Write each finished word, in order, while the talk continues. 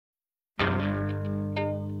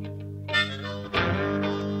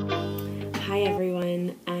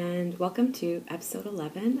welcome to episode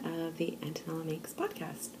 11 of the Antonellamakes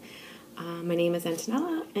podcast. My name is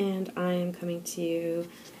Antonella, and I'm coming to you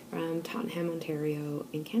from Tottenham, Ontario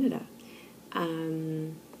in Canada.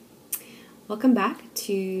 Welcome back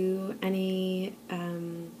to any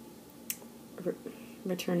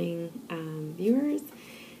returning viewers,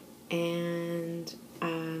 and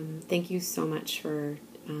thank you so much for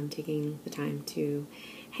taking the time to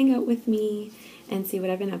hang out with me and see what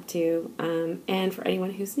I've been up to. And for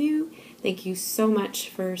anyone who's new, thank you so much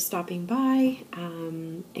for stopping by,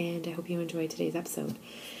 and I hope you enjoyed today's episode.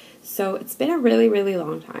 So it's been a really, really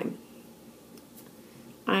long time.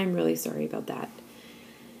 I'm really sorry about that.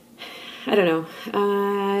 I don't know.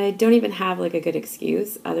 I don't even have like a good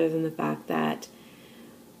excuse other than the fact that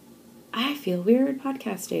I feel weird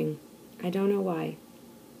podcasting. I don't know why.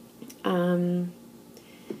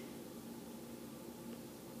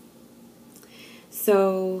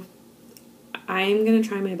 So I'm going to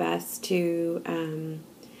try my best to,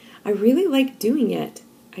 I really like doing it.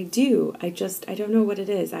 I do. I don't know what it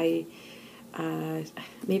is. Maybe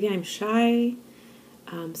I'm shy,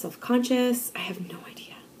 self-conscious. I have no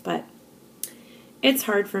idea, but it's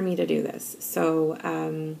hard for me to do this.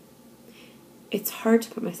 So, it's hard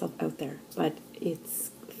to put myself out there, but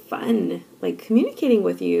it's fun, like communicating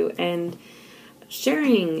with you and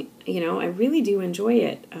sharing, I really do enjoy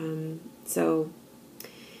it.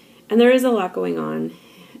 And there is a lot going on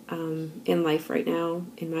in life right now,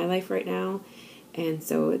 in my life right now. And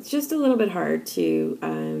so it's just a little bit hard to,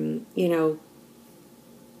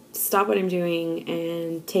 stop what I'm doing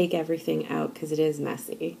and take everything out because it is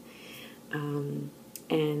messy. And,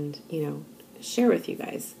 share with you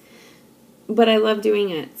guys. But I love doing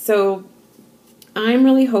it. So I'm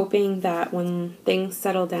really hoping that when things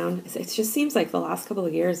settle down, it just seems like the last couple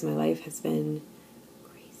of years my life has been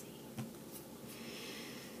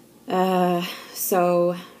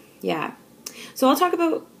So I'll talk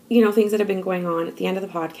about, things that have been going on at the end of the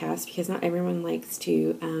podcast because not everyone likes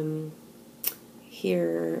to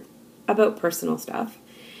hear about personal stuff.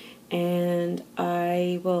 And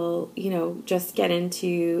I will, just get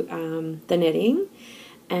into the knitting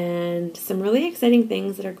and some really exciting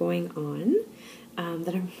things that are going on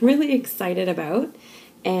that I'm really excited about.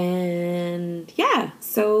 And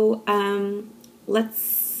so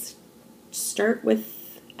let's start with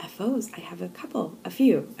FOs. I have a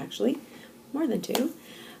few actually, more than two.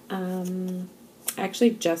 I actually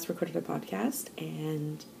just recorded a podcast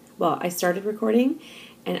I started recording,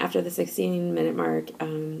 and after the 16-minute mark,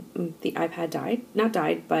 the iPad not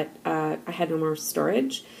died, but I had no more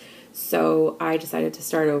storage. So I decided to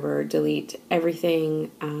start over, delete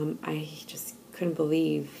everything. I just couldn't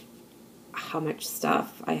believe how much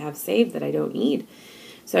stuff I have saved that I don't need.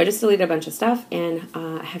 So I just deleted a bunch of stuff, and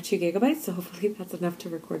I have 2 gigabytes, so hopefully that's enough to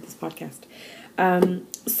record this podcast.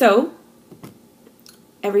 So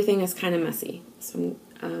everything is kind of messy. So,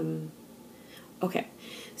 okay.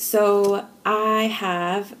 So I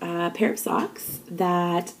have a pair of socks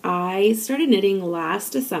that I started knitting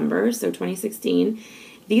last December, so 2016.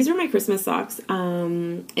 These are my Christmas socks.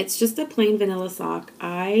 It's just a plain vanilla sock.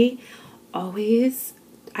 I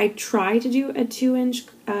try to do a 2-inch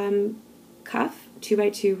cuff,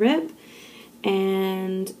 2x2 rib,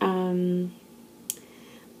 and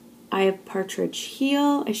I have partridge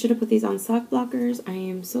heel. I should have put these on sock blockers. I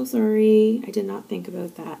am so sorry. I did not think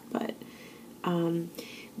about that, but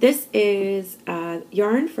this is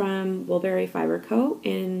yarn from Ravelry Fiber Co.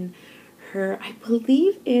 in her, I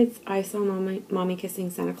believe it's I Saw Mommy Kissing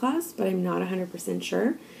Santa Claus, but I'm not 100%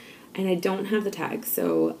 sure. And I don't have the tag,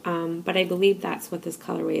 so, but I believe that's what this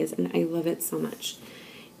colorway is, and I love it so much.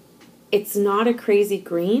 It's not a crazy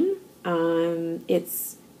green.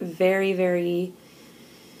 It's very, very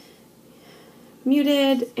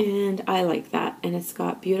muted, and I like that. And it's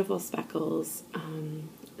got beautiful speckles.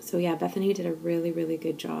 So yeah, Bethany did a really, really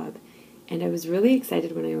good job. And I was really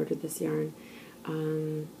excited when I ordered this yarn.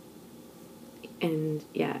 And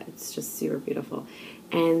yeah, it's just super beautiful.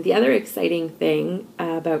 And the other exciting thing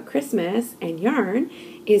about Christmas and yarn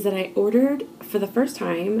is that I ordered for the first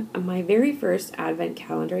time my very first advent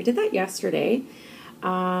calendar. I did that yesterday.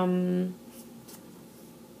 And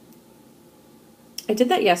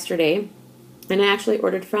I actually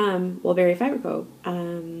ordered from Ravelry Fiber Co.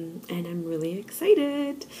 And I'm really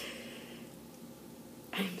excited.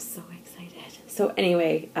 I'm so excited. So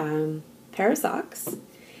anyway, pair of socks.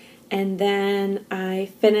 And then I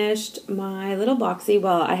finished my little boxy.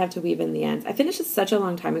 Well, I have to weave in the ends. I finished it such a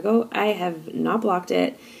long time ago. I have not blocked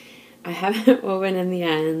it. I haven't woven in the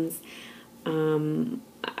ends. And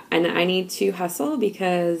I need to hustle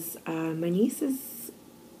because my niece is,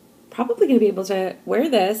 probably going to be able to wear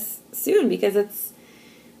this soon because it's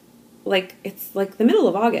like, it's like the middle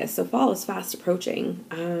of August, so fall is fast approaching.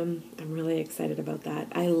 I'm really excited about that.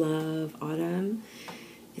 I love autumn.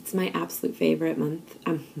 It's my absolute favorite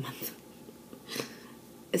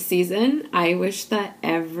season. I wish that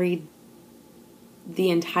the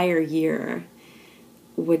entire year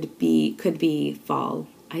could be fall.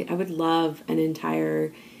 I would love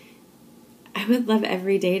every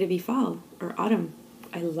day to be fall or autumn.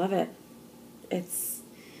 I love it. It's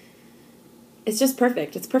just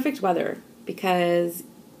perfect. It's perfect weather because,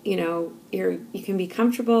 you can be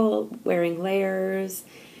comfortable wearing layers,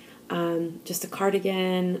 just a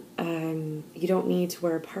cardigan. You don't need to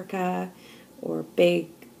wear a parka or big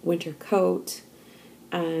winter coat.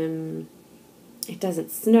 It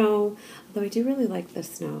doesn't snow, although I do really like the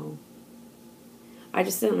snow. I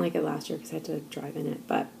just didn't like it last year because I had to drive in it.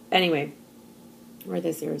 But anyway, or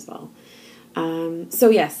this year as well. So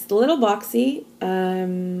yes, the little boxy.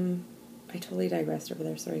 I totally digressed over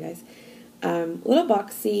there. Sorry, guys. Little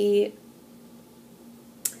boxy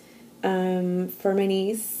for my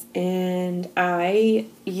niece, and I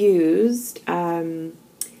used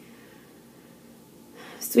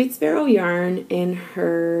Sweet Sparrow yarn in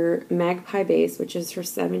her Magpie base, which is her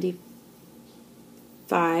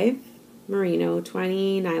 75 merino,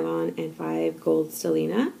 20 nylon, and 5 gold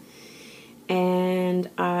stellina. And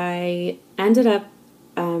I ended up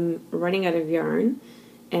running out of yarn,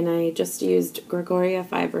 and I just used Gregoria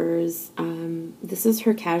fibers. This is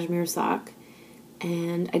her cashmere sock,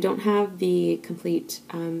 and I don't have the complete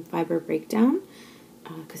fiber breakdown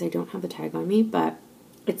because I don't have the tag on me, but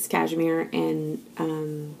it's cashmere and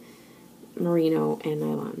merino and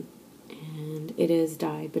nylon, and it is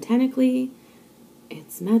dyed botanically.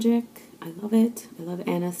 It's magic. I love it. I love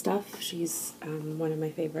Anna's stuff. She's one of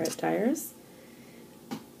my favorite dyers.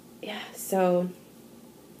 Yeah, so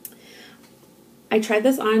I tried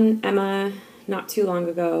this on Emma not too long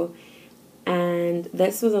ago, and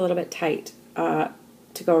this was a little bit tight to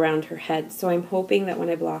go around her head. So I'm hoping that when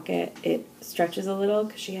I block it, it stretches a little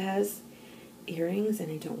because she has earrings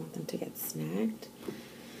and I don't want them to get snagged.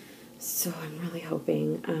 So I'm really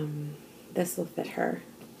hoping this will fit her.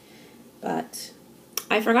 But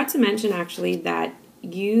I forgot to mention actually that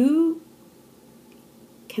you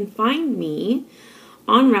can find me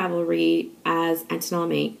on Ravelry as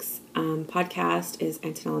Antonellamakes. Podcast is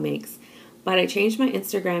Antonellamakes. But I changed my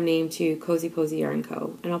Instagram name to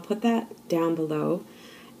cosyposyyarnco, and I'll put that down below,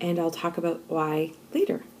 and I'll talk about why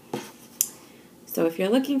later. So if you're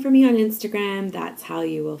looking for me on Instagram, that's how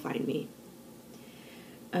you will find me.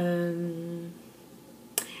 And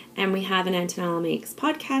we have an Antonella Makes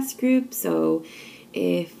podcast group, so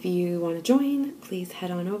if you want to join, please head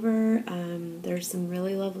on over. There's some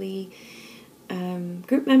really lovely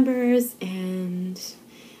group members, and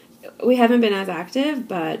we haven't been as active,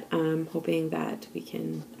 but I'm hoping that we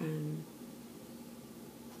can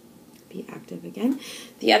be active again.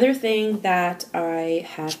 The other thing that I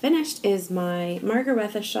have finished is my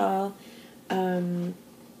Margaretha shawl. Did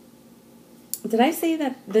I say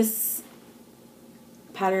that this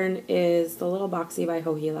pattern is the Little Boxy by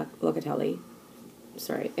Joji Locatelli?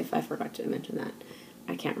 Sorry if I forgot to mention that.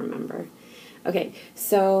 I can't remember. Okay,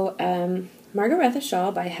 so Margaretha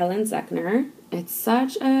shawl by Helen Zechner. It's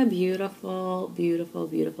such a beautiful, beautiful,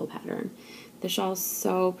 beautiful pattern. The shawl's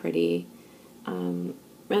so pretty. And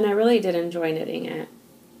I really did enjoy knitting it.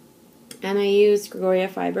 And I used Gregoria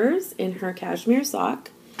fibers in her cashmere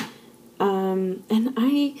sock. And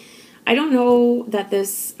I don't know that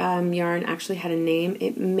this yarn actually had a name.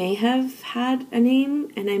 It may have had a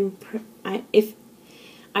name, and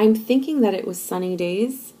I'm thinking that it was Sunny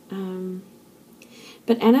Days.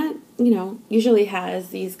 But Anna, usually has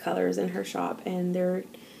these colors in her shop, and they're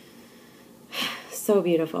so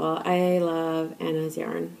beautiful. I love Anna's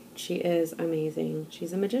yarn. She is amazing.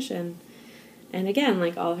 She's a magician. And again,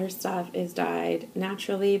 like, all her stuff is dyed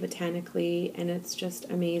naturally, botanically, and it's just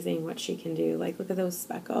amazing what she can do. Like, look at those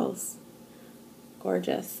speckles.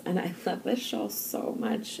 Gorgeous. And I love this shawl so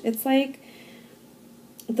much. It's like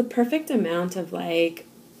the perfect amount of, like,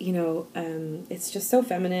 it's just so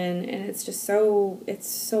feminine, and it's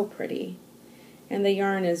so pretty. And the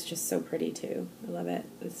yarn is just so pretty too. I love it.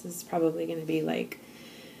 This is probably going to be like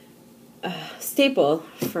a staple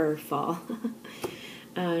for fall.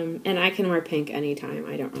 And I can wear pink anytime.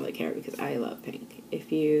 I don't really care because I love pink.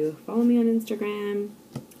 If you follow me on Instagram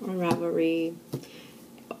or Ravelry,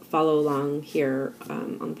 follow along here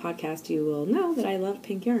on the podcast, you will know that I love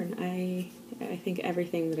pink yarn. I think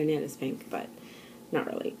everything that I knit is pink, but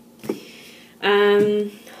not really.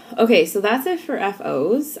 Okay, so that's it for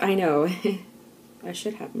FOs. I know. I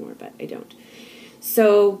should have more, but I don't.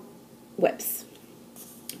 So, whips.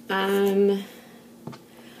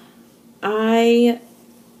 I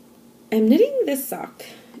am knitting this sock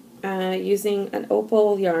using an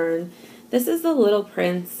opal yarn. This is the Little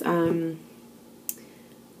Prince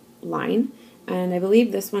line, and I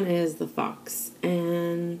believe this one is the Fox.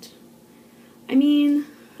 And I mean,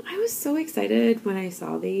 I was so excited when I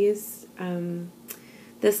saw these,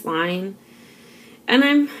 this line, and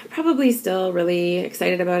I'm probably still really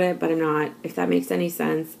excited about it, but I'm not, if that makes any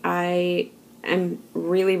sense. I am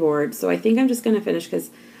really bored, so I think I'm just going to finish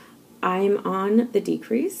because I'm on the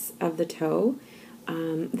decrease of the toe.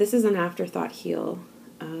 This is an afterthought heel,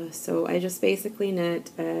 so I just basically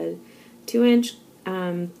knit a 2-inch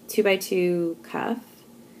 2x2 cuff,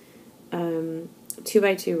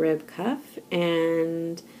 2x2 rib cuff,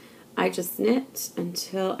 and I just knit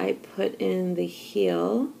until I put in the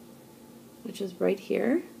heel, which is right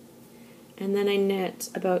here, and then I knit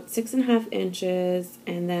about 6.5 inches,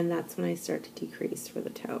 and then that's when I start to decrease for the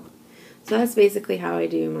toe. So that's basically how I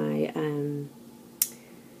do my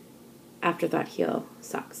afterthought heel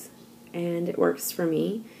socks, and it works for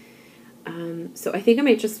me. So I think I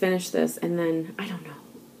might just finish this, and then, I don't know,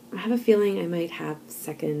 I have a feeling I might have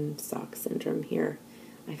second sock syndrome here.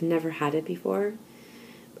 I've never had it before.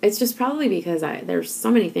 It's just probably because there's so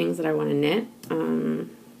many things that I want to knit.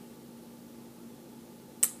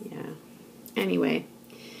 Yeah. Anyway,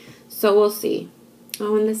 so we'll see.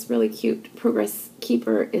 Oh, and this really cute Progress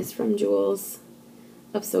Keeper is from Jules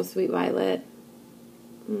of So Sweet Violet.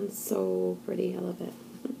 It's so pretty. I love it.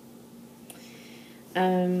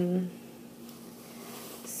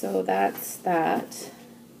 So that's that.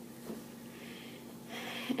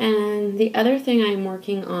 And the other thing I'm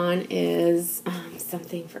working on is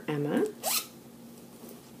something for Emma.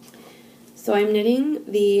 So I'm knitting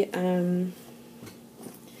the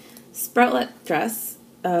Sproutlet dress.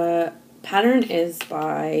 Pattern is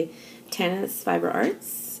by Tana's Fiber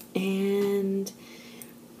Arts, and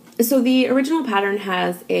so the original pattern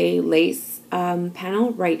has a lace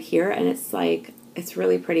panel right here, and it's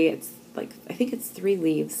really pretty. It's like, I think it's 3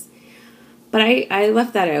 leaves, but I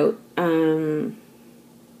left that out.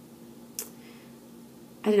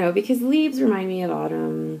 I don't know, because leaves remind me of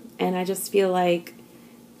autumn, and I just feel like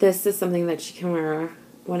this is something that she can wear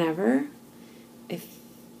whenever.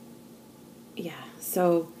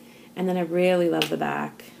 So, and then I really love the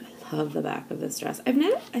back. I love the back of this dress. I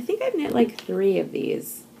think I've knit like 3 of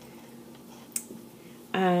these.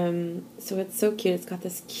 So it's so cute. It's got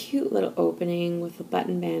this cute little opening with a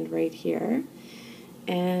button band right here.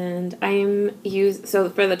 And so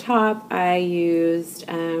for the top, I used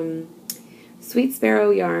Sweet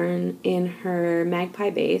Sparrow yarn in her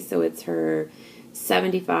Magpie base. So it's her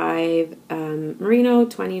 75 merino,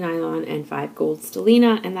 20 nylon, and 5 gold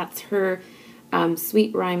stellina. And that's her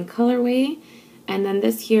Sweet Rhyme colorway. And then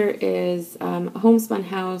this here is a Homespun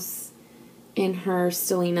House in her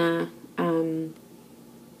stellina,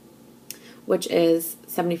 which is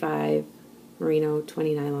 75 merino,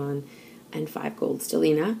 20 nylon, and 5 gold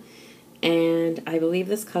stellina. And I believe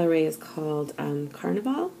this colorway is called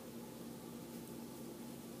Carnival.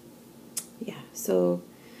 Yeah, so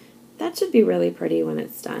that should be really pretty when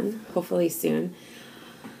it's done, hopefully soon.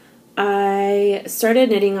 I started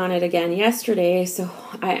knitting on it again yesterday, so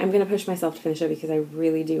I'm going to push myself to finish it because I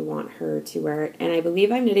really do want her to wear it. And I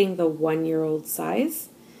believe I'm knitting the 1-year-old size,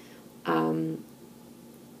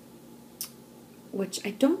 which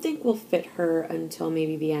I don't think will fit her until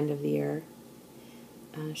maybe the end of the year.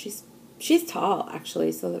 She's tall,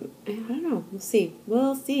 actually, so I don't know. We'll see.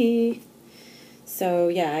 We'll see. So,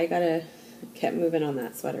 yeah, I gotta keep moving on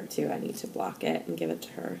that sweater, too. I need to block it and give it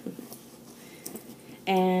to her.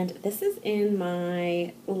 And this is in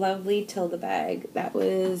my lovely Tilda bag that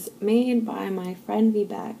was made by my friend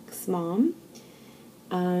Vivek's mom.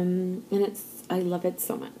 And I love it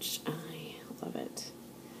so much. I love it.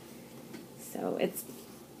 So it's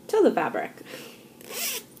Tilda fabric.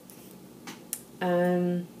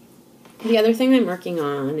 The other thing I'm working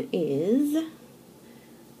on is,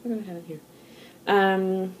 what do I have in here?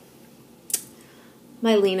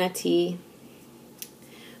 My Lena tea,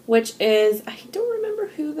 which is, I don't remember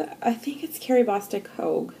I think it's Carrie Bostic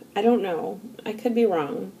Hogue. I don't know. I could be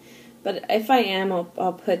wrong. But if I am,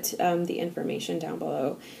 I'll put the information down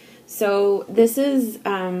below. So this is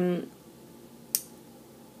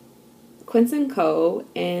Quince & Co.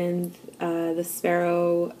 and the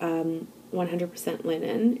Sparrow 100%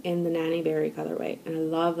 linen in the Nanny Berry colorway. And I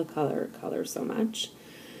love the color so much.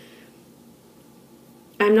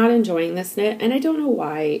 I'm not enjoying this knit, and I don't know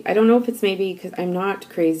why. I don't know if it's maybe because I'm not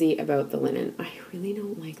crazy about the linen. I really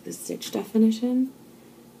don't like the stitch definition.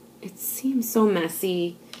 It seems so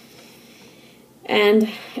messy. And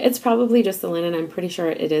it's probably just the linen. I'm pretty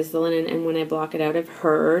sure it is the linen. And when I block it out, I've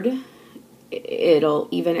heard it'll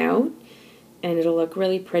even out and it'll look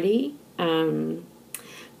really pretty.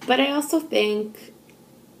 But I also think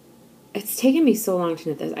it's taken me so long to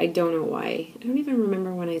knit this. I don't know why. I don't even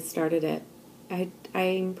remember when I started it.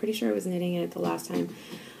 I'm pretty sure I was knitting it the last time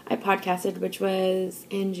I podcasted, which was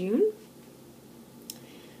in June.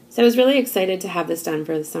 So I was really excited to have this done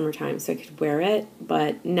for the summertime so I could wear it.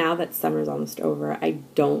 But now that summer's almost over, I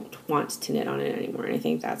don't want to knit on it anymore. And I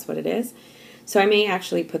think that's what it is. So I may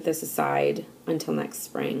actually put this aside until next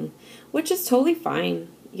spring, which is totally fine.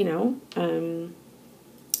 You know,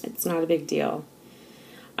 it's not a big deal.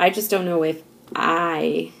 I just don't know if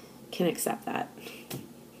I can accept that.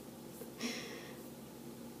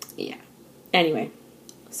 Yeah. Anyway,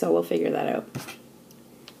 so we'll figure that out.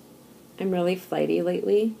 I'm really flighty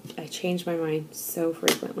lately. I change my mind so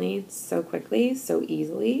frequently, so quickly, so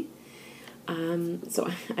easily. So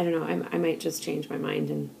I don't know. I might just change my mind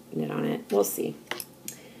and knit on it. We'll see.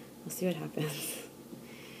 We'll see what happens.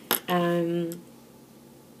 So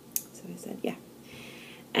I said, yeah.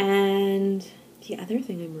 And the other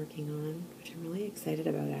thing I'm working on, which I'm really excited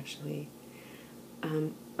about actually,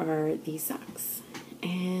 are these socks.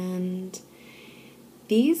 And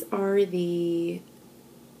these are the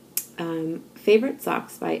favorite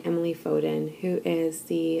socks by Emily Foden, who is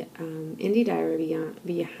the indie diary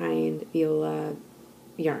behind Viola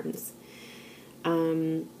Yarns.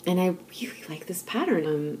 And I really like this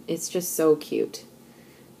pattern. It's just so cute.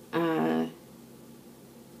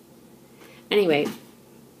 Anyway,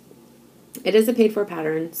 it is a paid-for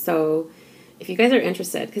pattern, so if you guys are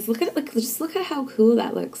interested, because just look at how cool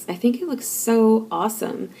that looks. I think it looks so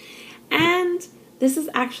awesome. And this is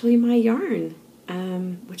actually my yarn,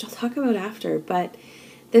 which I'll talk about after, but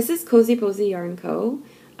this is cosyposyyarnco.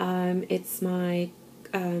 It's my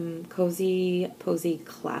Cozy Posy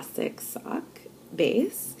Classic sock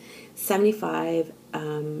base, 75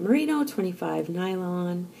 merino, 25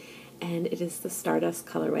 nylon, and it is the Stardust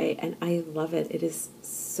colorway, and I love it. It is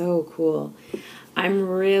so cool. I'm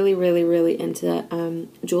really, really, really into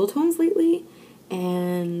jewel tones lately,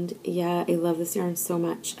 and yeah, I love this yarn so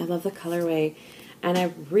much. I love the colorway, and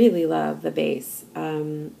I really love the base.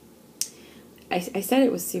 I said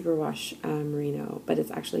it was superwash merino, but it's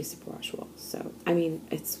actually superwash wool. So, I mean,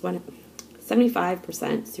 it's 75%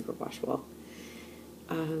 superwash wool.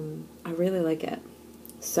 I really like it.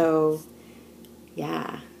 So,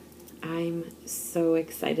 yeah, I'm so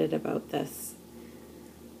excited about this.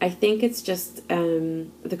 I think it's just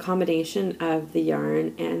the combination of the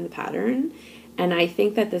yarn and the pattern, and I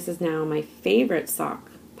think that this is now my favorite sock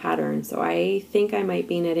pattern. So I think I might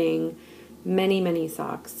be knitting many, many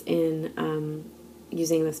socks in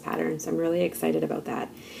using this pattern. So I'm really excited about that.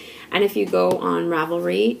 And if you go on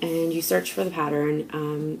Ravelry and you search for the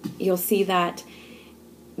pattern, you'll see that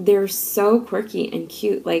they're so quirky and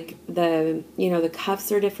cute. Like the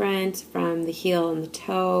cuffs are different from the heel and the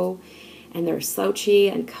toe, and they're slouchy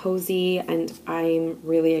and cozy, and I'm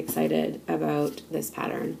really excited about this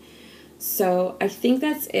pattern. So I think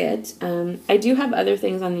that's it. I do have other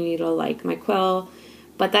things on the needle, like my quill,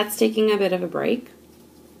 but that's taking a bit of a break.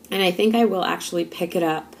 And I think I will actually pick it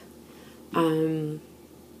up soon.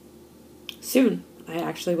 I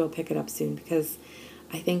actually will pick it up soon because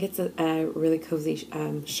I think it's a really cozy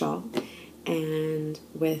shawl. And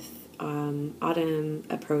with autumn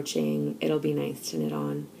approaching, it'll be nice to knit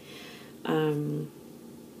on.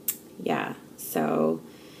 Yeah, so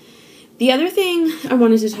the other thing I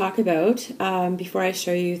wanted to talk about before I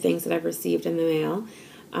show you things that I've received in the mail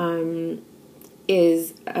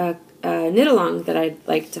is a knit-along that I'd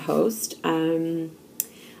like to host, a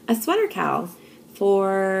sweater cal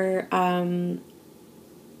for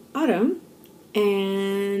autumn,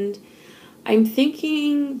 and I'm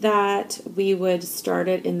thinking that we would start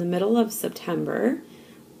it in the middle of September,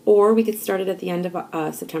 or we could start it at the end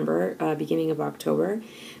of September, beginning of October.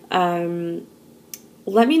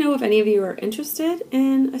 Let me know if any of you are interested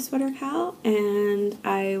in a sweater cal, and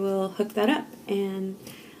I will hook that up, and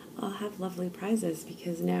I'll have lovely prizes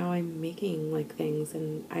because now I'm making like things,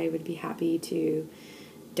 and I would be happy to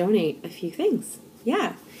donate a few things.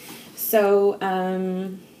 Yeah. So,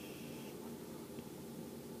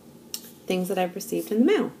 things that I've received in the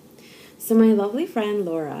mail. So my lovely friend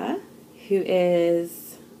Laura, who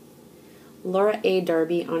is Laura A.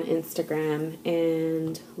 Darby on Instagram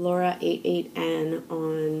and Laura88N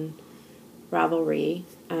on Ravelry,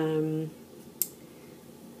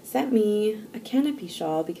 sent me a canopy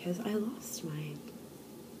shawl because I lost mine.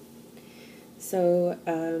 So,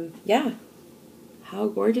 yeah. How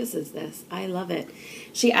gorgeous is this? I love it.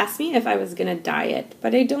 She asked me if I was going to dye it,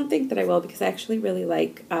 but I don't think that I will because I actually really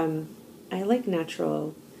like, I like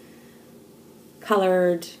natural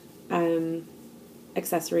colored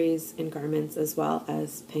accessories and garments as well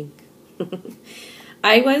as pink.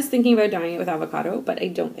 I was thinking about dyeing it with avocado, but I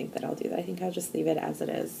don't think that I'll do that. I think I'll just leave it as it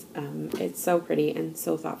is. It's so pretty and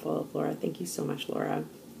so thoughtful of Laura. Thank you so much, Laura.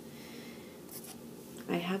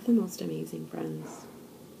 I have the most amazing friends.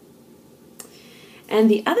 And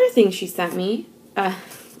the other thing she sent me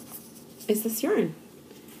is this yarn.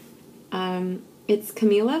 It's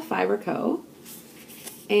Camila Fiber Co.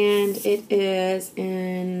 And it is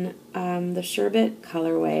in the Sherbet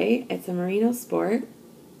colorway. It's a merino sport.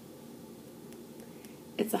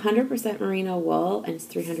 It's 100% merino wool, and it's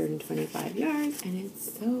 325 yards, and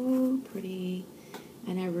it's so pretty,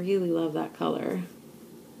 and I really love that color.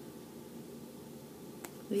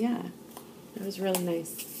 But yeah, that was really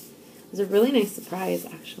nice. It was a really nice surprise,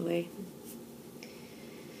 actually.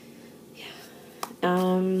 Yeah.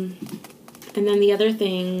 And then the other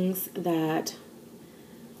things that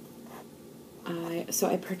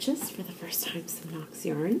I purchased for the first time some Knox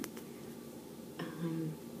yarn.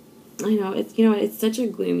 I know it's such a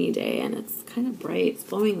gloomy day and it's kind of bright. It's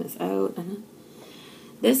blowing this out.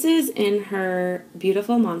 This is in her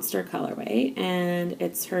beautiful monster colorway, and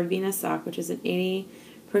it's her Venus sock, which is an 80%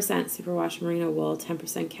 superwash merino wool,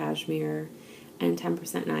 10% cashmere, and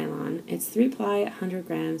 10% nylon. It's 3-ply, 100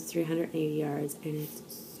 grams, 380 yards, and it's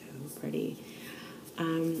so pretty. I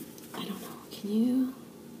don't know. Can you?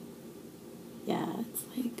 Yeah,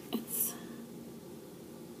 it's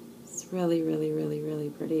really, really, really, really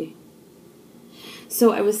pretty.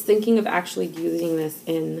 So I was thinking of actually using this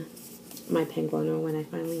in my Penguono when I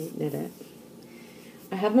finally knit it.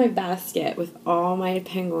 I have my basket with all my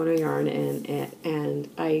Penguono yarn in it, and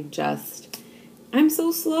I'm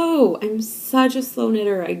so slow. I'm such a slow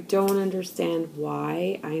knitter. I don't understand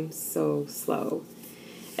why I'm so slow.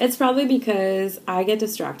 It's probably because I get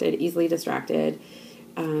distracted, easily distracted.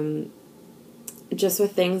 Just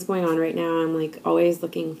with things going on right now, I'm like always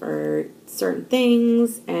looking for certain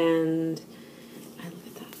things, and I look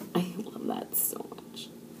at that. I love that so much.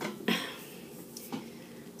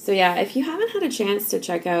 So yeah, if you haven't had a chance to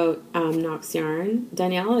check out Knox Yarn,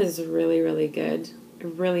 Danielle is really, really good,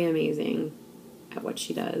 really amazing at what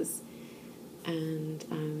she does, and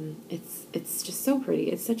it's just so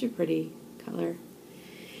pretty. It's such a pretty color.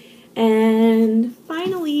 And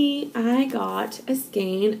finally, I got a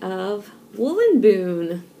skein of Woolen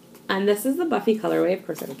Boon, and this is the Buffy colorway. Of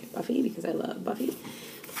course I would get Buffy because I love Buffy.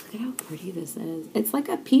 Look at how pretty this is. It's like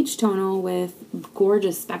a peach tonal with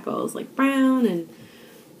gorgeous speckles, like brown and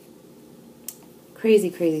crazy,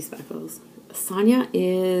 crazy speckles. Sonia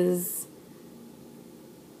is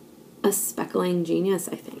a speckling genius,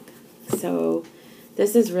 I think. So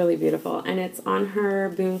this is really beautiful, and it's on her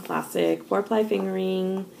Boon Classic 4-ply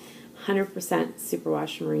fingering, 100%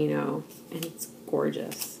 superwash merino, and it's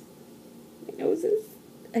gorgeous. My noses.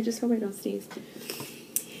 I just hope I don't sneeze.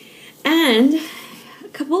 And a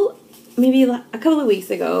couple of weeks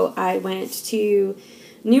ago, I went to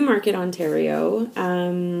Newmarket, Ontario.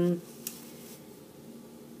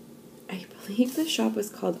 I believe the shop was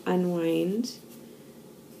called Unwind,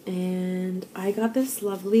 and I got this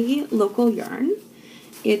lovely local yarn.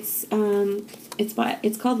 It's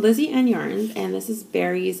called Lizzie Ann Yarns, and this is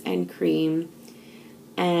berries and cream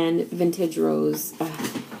and vintage rose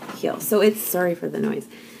heel. So it's, sorry for the noise.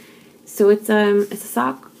 So it's a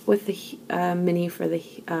sock with the mini for the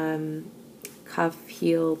cuff,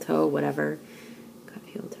 heel, toe, whatever. Cuff,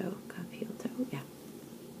 heel, toe. Yeah,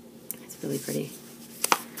 it's really pretty.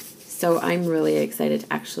 So I'm really excited to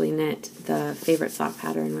actually knit the favorite sock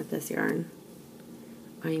pattern with this yarn.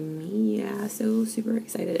 I'm so super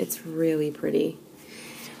excited. It's really pretty.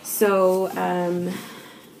 So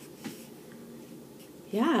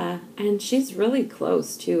yeah, and she's really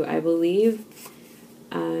close too, I believe.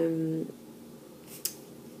 I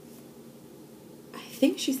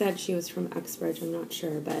think she said she was from Uxbridge, I'm not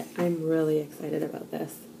sure, but I'm really excited about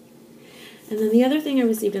this. And then the other thing I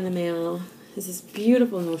received in the mail is this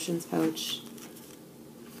beautiful notions pouch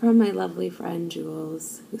from my lovely friend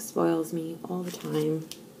Jules, who spoils me all the time,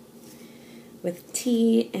 with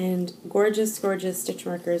tea and gorgeous, gorgeous stitch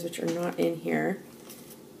markers, which are not in here,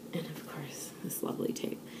 and of course this lovely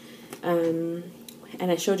tape. And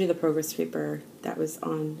I showed you the progress paper that was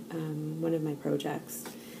on one of my projects.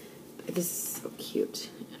 This is so cute.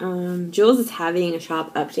 Jules is having a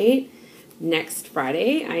shop update next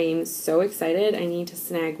Friday. I'm so excited. I need to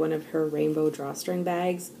snag one of her rainbow drawstring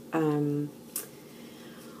bags,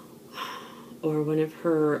 or one of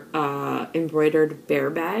her embroidered bear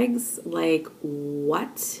bags. Like,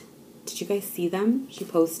 what? Did you guys see them? She's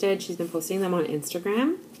been posting them on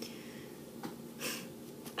Instagram.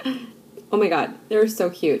 Oh my god, they're so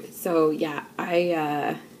cute. So yeah,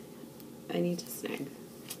 I need to snag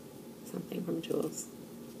something from Jules.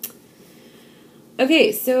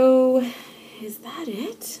 Okay, so is that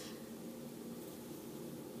it?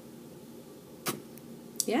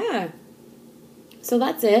 Yeah. So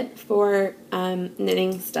that's it for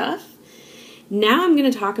knitting stuff. Now I'm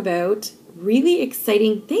going to talk about really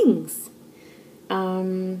exciting things.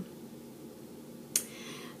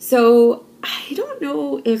 So I don't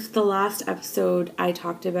know if the last episode I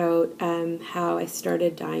talked about how I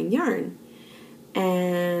started dyeing yarn.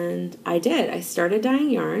 And I did. I started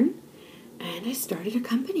dyeing yarn and I started a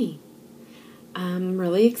company. I'm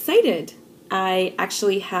really excited. I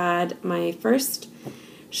actually had my first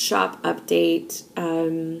shop update,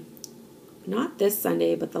 not this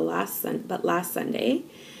Sunday, but last Sunday.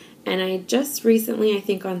 And I just recently, I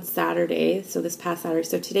think on Saturday, so this past Saturday,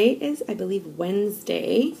 so today is, I believe,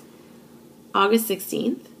 Wednesday, August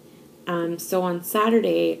 16th. So on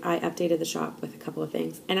Saturday, I updated the shop with a couple of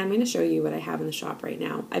things, and I'm going to show you what I have in the shop right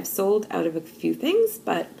now. I've sold out of a few things,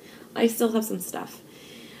 but I still have some stuff.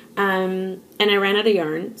 And I ran out of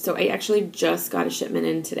yarn, so I actually just got a shipment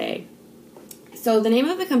in today. So the name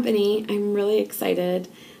of the company, I'm really excited.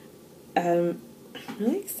 You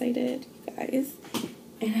guys.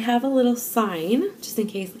 And I have a little sign, just in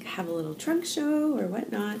case I have a little trunk show or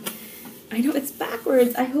whatnot. I know it's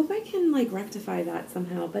backwards. I hope I can rectify that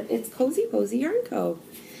somehow, but it's cosyposyyarnco.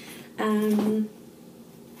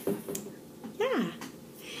 Yeah.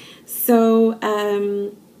 So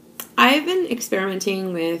I've been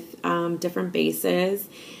experimenting with different bases,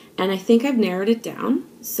 and I think I've narrowed it down.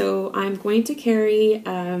 So I'm going to carry a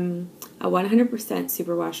 100%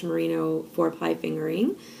 superwash merino 4-ply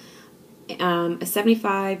fingering, a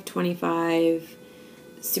 75-25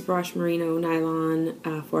 superwash merino nylon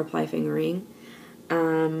 4-ply fingering,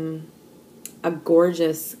 a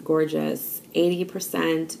gorgeous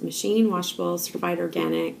 80% machine washable certified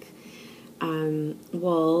organic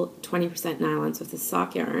wool, 20% nylon, so it's a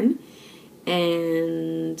sock yarn,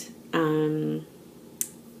 and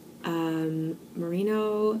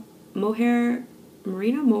merino mohair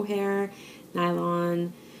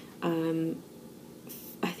nylon.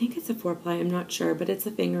 I think it's a 4-ply, I'm not sure, but it's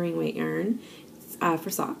a fingering weight yarn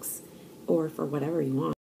for socks or for whatever you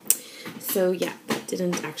want. So yeah, that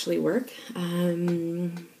didn't actually work. I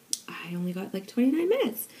only got 29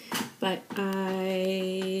 minutes, but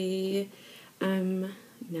I am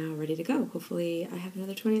now ready to go. Hopefully I have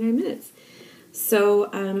another 29 minutes.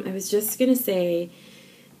 So I was just going to say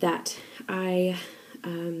that I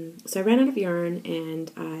ran out of yarn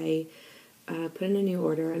and I put in a new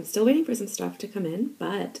order. I'm still waiting for some stuff to come in,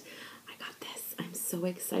 but I got this. I'm so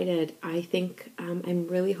excited. I think I'm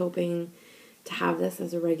really hoping to have this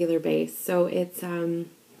as a regular base. So it's a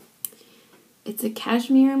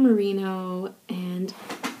cashmere merino and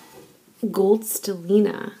gold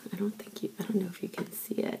stellina. I don't know if you can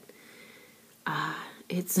see it.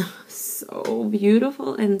 It's so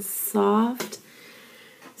beautiful and soft.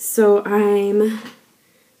 So I'm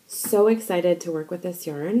so excited to work with this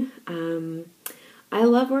yarn. I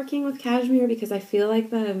love working with cashmere because I feel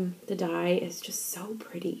like the dye is just so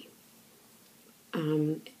pretty.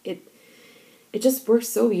 It just works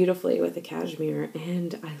so beautifully with the cashmere,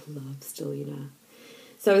 and I love stellina.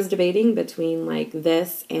 So I was debating between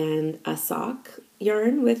this and a sock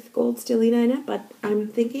yarn with gold stellina in it, but I'm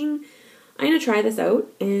thinking I'm going to try this out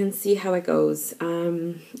and see how it goes.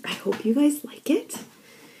 I hope you guys like it.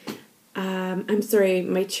 I'm sorry,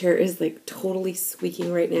 my chair is totally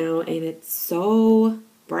squeaking right now, and it's so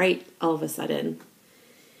bright all of a sudden.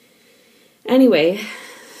 Anyway,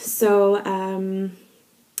 so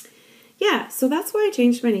yeah, so that's why I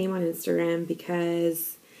changed my name on Instagram,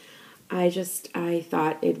 because I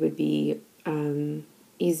thought it would be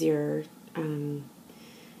easier to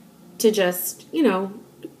just,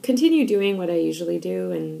 continue doing what I usually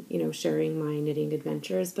do and, sharing my knitting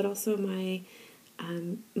adventures, but also my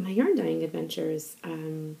yarn dyeing adventures.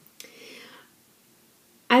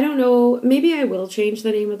 I don't know, maybe I will change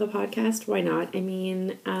the name of the podcast. Why not? I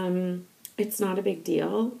mean, it's not a big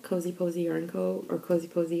deal. Cosyposyyarnco or Cozy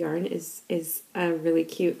Posy Yarn is a really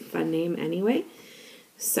cute, fun name anyway.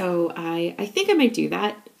 So I think I might do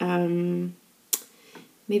that.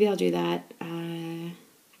 Maybe I'll do that.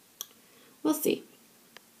 We'll see.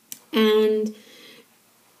 And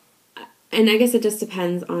I guess it just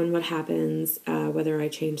depends on what happens, whether I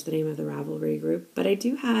change the name of the Ravelry group. But I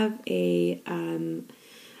do have a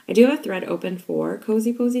thread open for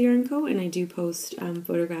cosyposyyarnco, and I do post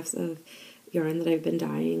photographs of yarn that I've been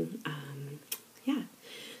dyeing. Yeah.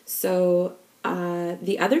 So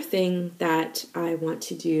the other thing that I want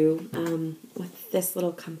to do with this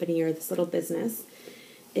little company or this little business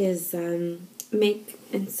is make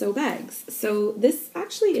and sew bags. So this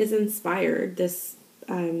actually is inspired, this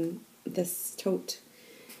tote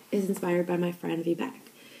is inspired by my friend Vivek.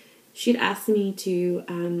 She'd asked me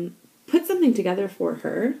to put something together for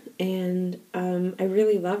her, and I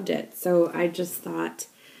really loved it. So I just thought,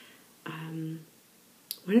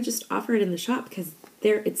 why not just offer it in the shop, because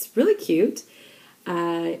it's really cute.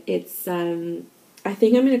 I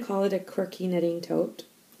think I'm going to call it a quirky knitting tote,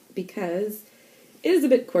 because it is a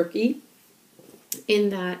bit quirky in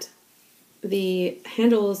that the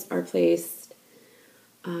handles are placed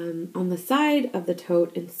on the side of the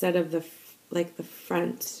tote instead of the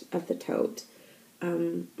front of the tote,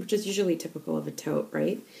 which is usually typical of a tote,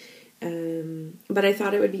 right? But I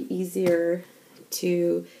thought it would be easier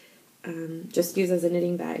to just use as a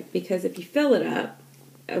knitting bag, because if you fill it up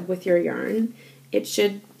with your yarn, it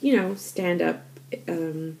should, stand up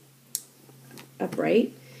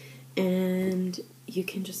upright, and you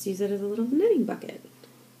can just use it as a little knitting bucket.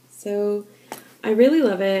 So I really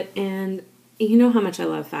love it, and you know how much I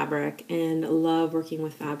love fabric and love working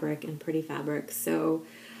with fabric and pretty fabric. So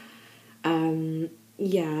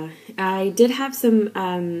yeah, I did have some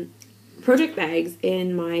project bags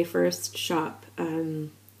in my first shop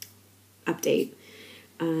update.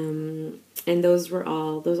 And those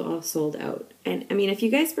all sold out. And I mean, if you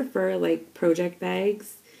guys prefer like project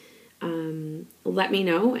bags, let me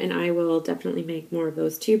know, and I will definitely make more of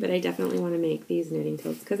those too. But I definitely want to make these knitting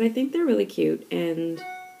totes because I think they're really cute, and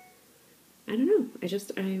I don't know,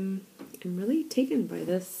 I'm really taken by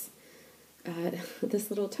this this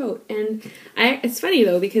little tote. And it's funny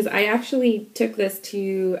though, because I actually took this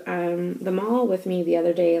to the mall with me the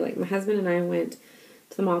other day. Like, my husband and I went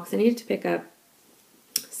to the mall because I needed to pick up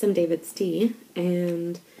some David's tea,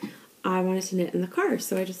 and I wanted to knit in the car,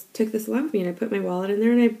 so I just took this along with me, and I put my wallet in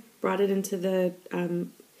there, and I brought it into the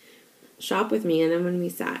shop with me. And then when we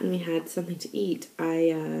sat and we had something to eat,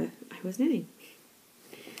 I was knitting.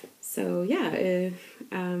 So yeah, I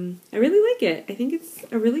really like it. I think it's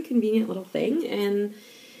a really convenient little thing, and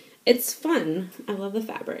it's fun. I love the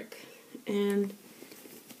fabric, and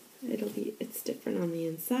it's different on the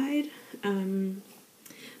inside.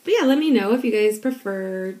 But yeah, let me know if you guys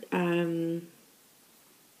prefer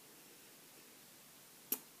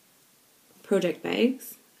project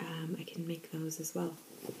bags. I can make those as well.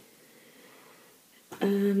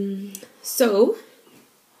 So,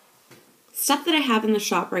 stuff that I have in the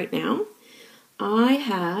shop right now. I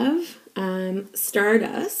have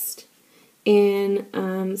Stardust in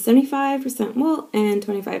 75% wool and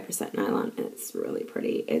 25% nylon, and it's really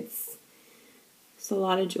pretty. It's a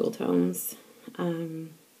lot of jewel tones.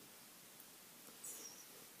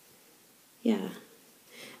 Yeah,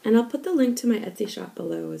 and I'll put the link to my Etsy shop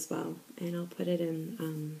below as well, and I'll put it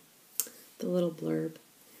in the little blurb.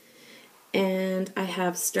 And I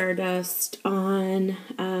have Stardust on,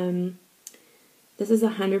 this is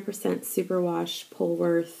 100% superwash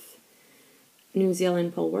Polworth, New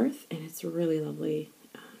Zealand Polworth, and it's really lovely.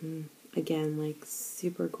 Again, like,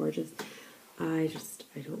 super gorgeous. I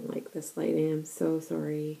don't like this lighting, I'm so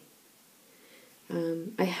sorry.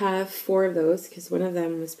 I have 4 of those because one of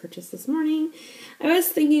them was purchased this morning. I was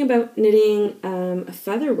thinking about knitting a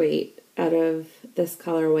featherweight out of this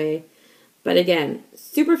colorway, but again,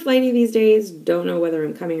 super flighty these days. Don't know whether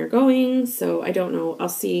I'm coming or going, so I don't know. I'll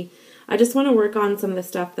see. I just want to work on some of the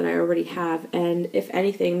stuff that I already have, and if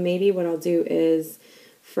anything, maybe what I'll do is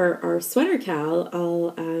for our sweater cal,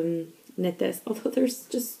 I'll knit this. Although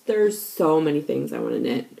there's so many things I want to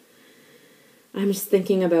knit. I'm just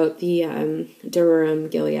thinking about the Durham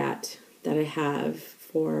Gilead that I have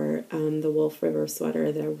for the Wolf River sweater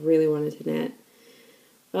that I really wanted to knit.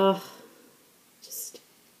 Ugh, just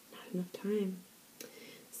not enough time.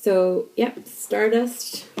 So, yep,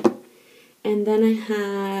 Stardust. And then I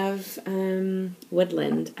have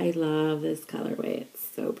Woodland. I love this colorway. It's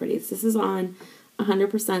so pretty. So this is on 100%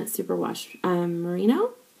 superwash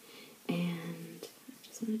merino. And I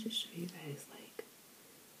just wanted to show you guys, like,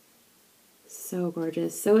 so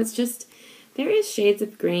gorgeous. So it's just various shades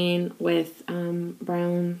of green with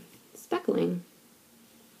brown speckling.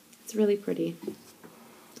 It's really pretty.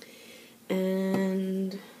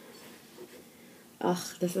 And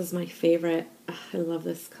this is my favorite. I love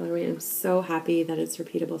this colorway. I'm so happy that it's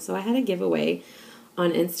repeatable. So I had a giveaway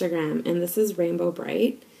on Instagram, and this is Rainbow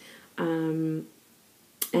Bright. And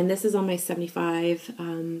this is on my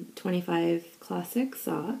 75-25 classic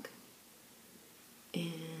sock.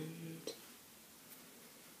 And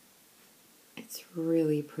it's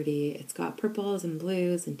really pretty. It's got purples and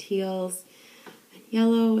blues and teals and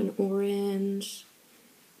yellow and orange.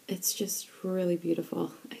 It's just really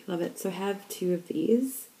beautiful. I love it. So I have 2 of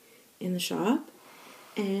these in the shop.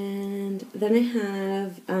 And then I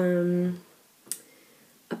have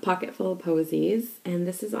a pocket full of posies, and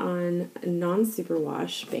this is on a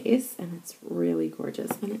non-superwash base, and it's really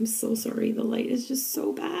gorgeous. And I'm so sorry, the light is just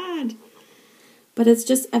so bad. But it's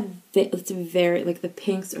just it's very, like, the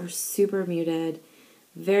pinks are super muted,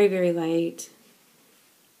 very, very light,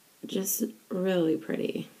 just really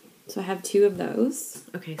pretty. So I have 2 of those.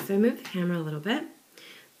 Okay, so I moved the camera a little bit.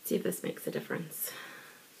 Let's see if this makes a difference.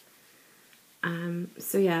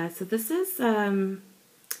 So yeah, so this is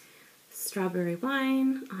strawberry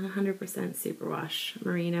wine on 100% superwash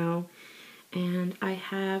merino, and I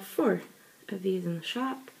have 4 of these in the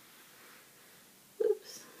shop.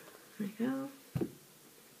 Oops, there we go.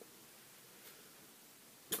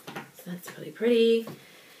 So that's really pretty.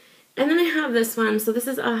 And then I have this one. So this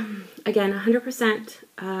is again 100%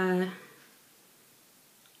 100%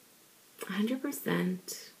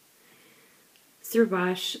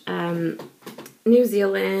 superwash New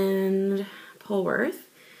Zealand Polworth,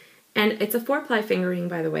 and it's a 4-ply fingering,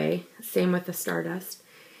 by the way. Same with the Stardust.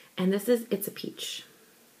 And this is It's a Peach.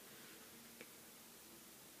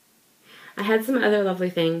 I had some other lovely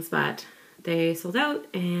things, but they sold out,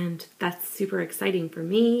 and that's super exciting for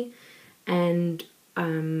me. And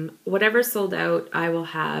whatever sold out, I will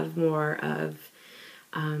have more of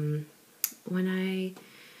when I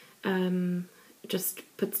just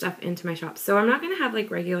put stuff into my shop. So I'm not going to have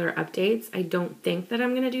like regular updates. I don't think that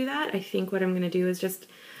I'm going to do that. I think what I'm going to do is just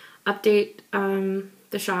update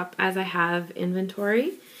the shop as I have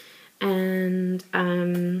inventory. And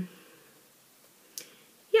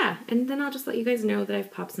yeah, and then I'll just let you guys know that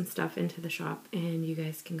I've popped some stuff into the shop, and you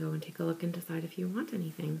guys can go and take a look and decide if you want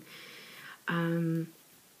anything.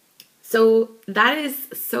 So that is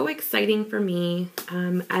so exciting for me.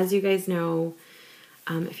 As you guys know,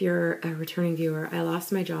 if you're a returning viewer, I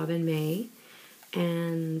lost my job in May,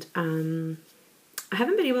 and I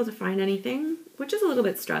haven't been able to find anything, which is a little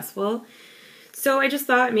bit stressful. So I just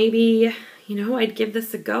thought maybe, you know, I'd give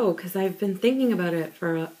this a go, because I've been thinking about it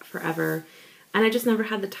for forever, and I just never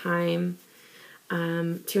had the time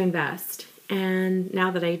to invest. And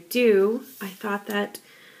now that I do, I thought that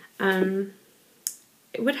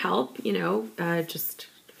it would help, you know, just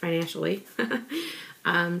financially,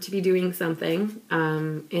 to be doing something,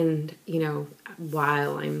 and, you know,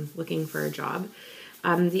 while I'm looking for a job.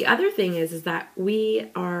 The other thing is that we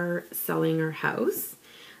are selling our house.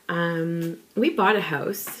 We bought a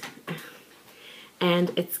house,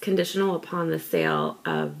 and it's conditional upon the sale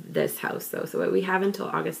of this house, though. So we have until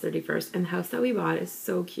August 31st, and the house that we bought is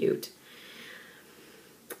so cute.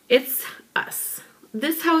 It's us.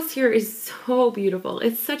 This house here is so beautiful.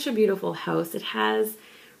 It's such a beautiful house. It has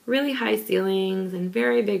really high ceilings and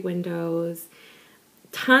very big windows,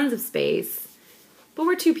 tons of space, but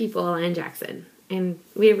we're 2 people and Jackson, and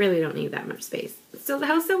we really don't need that much space. So the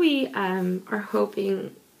house that we are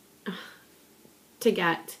hoping to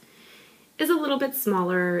get is a little bit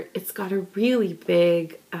smaller. It's got a really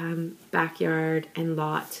big backyard and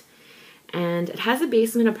lot, and it has a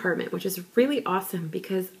basement apartment, which is really awesome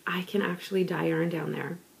because I can actually dye yarn down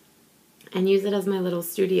there and use it as my little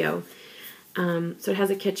studio. So it has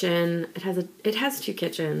a kitchen, it has 2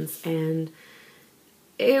 kitchens, and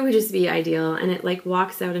it would just be ideal. And it like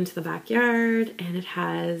walks out into the backyard, and it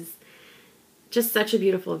has just such a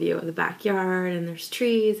beautiful view of the backyard, and there's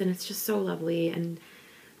trees, and it's just so lovely. And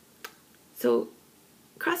so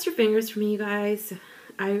cross your fingers for me, you guys.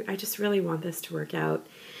 I just really want this to work out.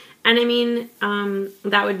 And I mean,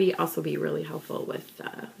 that would also be really helpful with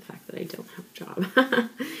the fact that I don't have a job.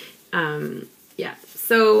 Yeah.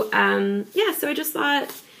 So, yeah, so I just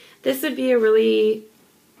thought this would be a really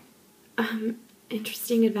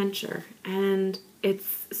interesting adventure, and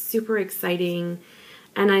it's super exciting,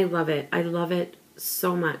 and I love it. I love it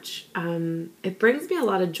so much. It brings me a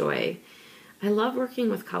lot of joy. I love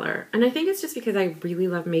working with color, and I think it's just because I really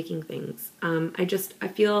love making things. I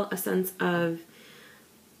feel a sense of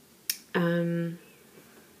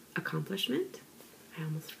accomplishment. I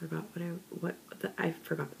almost forgot I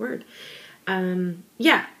forgot the word.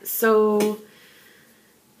 Yeah, so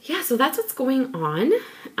that's what's going on.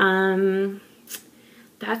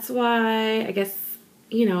 That's why I guess,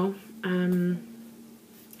 you know,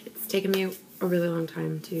 it's taken me a really long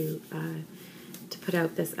time to put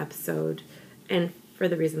out this episode, and for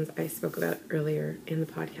the reasons I spoke about earlier in the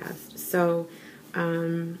podcast. So,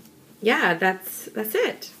 yeah, that's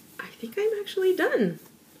it. I think I'm actually done.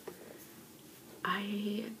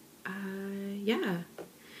 Yeah.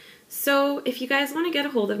 So if you guys want to get a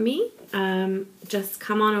hold of me, just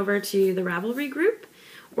come on over to the Ravelry group,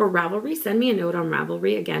 or Ravelry. Send me a note on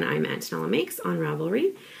Ravelry. Again, I'm Antonellamakes on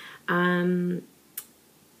Ravelry.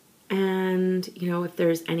 And, you know, if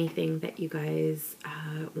there's anything that you guys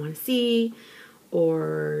want to see,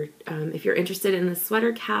 or if you're interested in the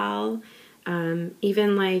sweater cal,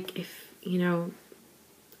 even like if, you know,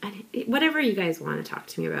 whatever you guys want to talk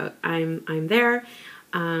to me about, I'm there.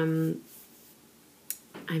 I'm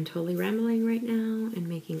totally rambling right now and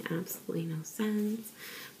making absolutely no sense.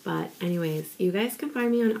 But anyways, you guys can find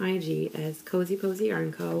me on IG as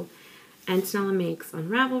cosyposyyarnco, antonellamakes on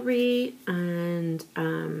Ravelry, and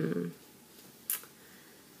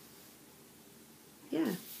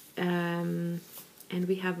yeah. And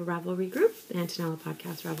we have a Ravelry group, the Antonella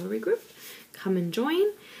Podcast Ravelry group. Come and join.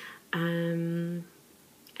 And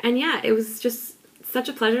yeah, it was just such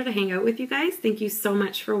a pleasure to hang out with you guys. Thank you so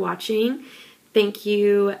much for watching. Thank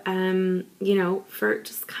you, you know, for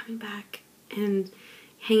just coming back and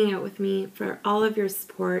hanging out with me, for all of your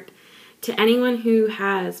support. To anyone who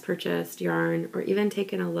has purchased yarn or even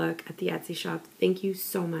taken a look at the Etsy shop, thank you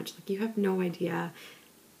so much. Like, you have no idea.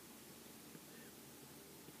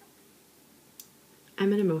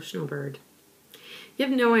 I'm an emotional bird. You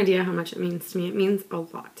have no idea how much it means to me. It means a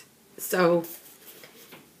lot. So,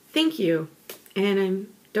 thank you. And I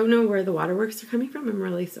don't know where the waterworks are coming from. I'm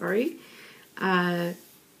really sorry. I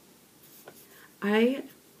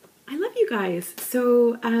love you guys.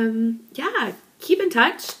 So, yeah, keep in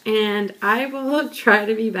touch, and I will try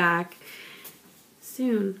to be back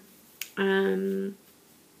soon.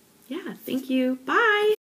 Yeah, thank you.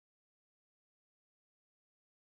 Bye.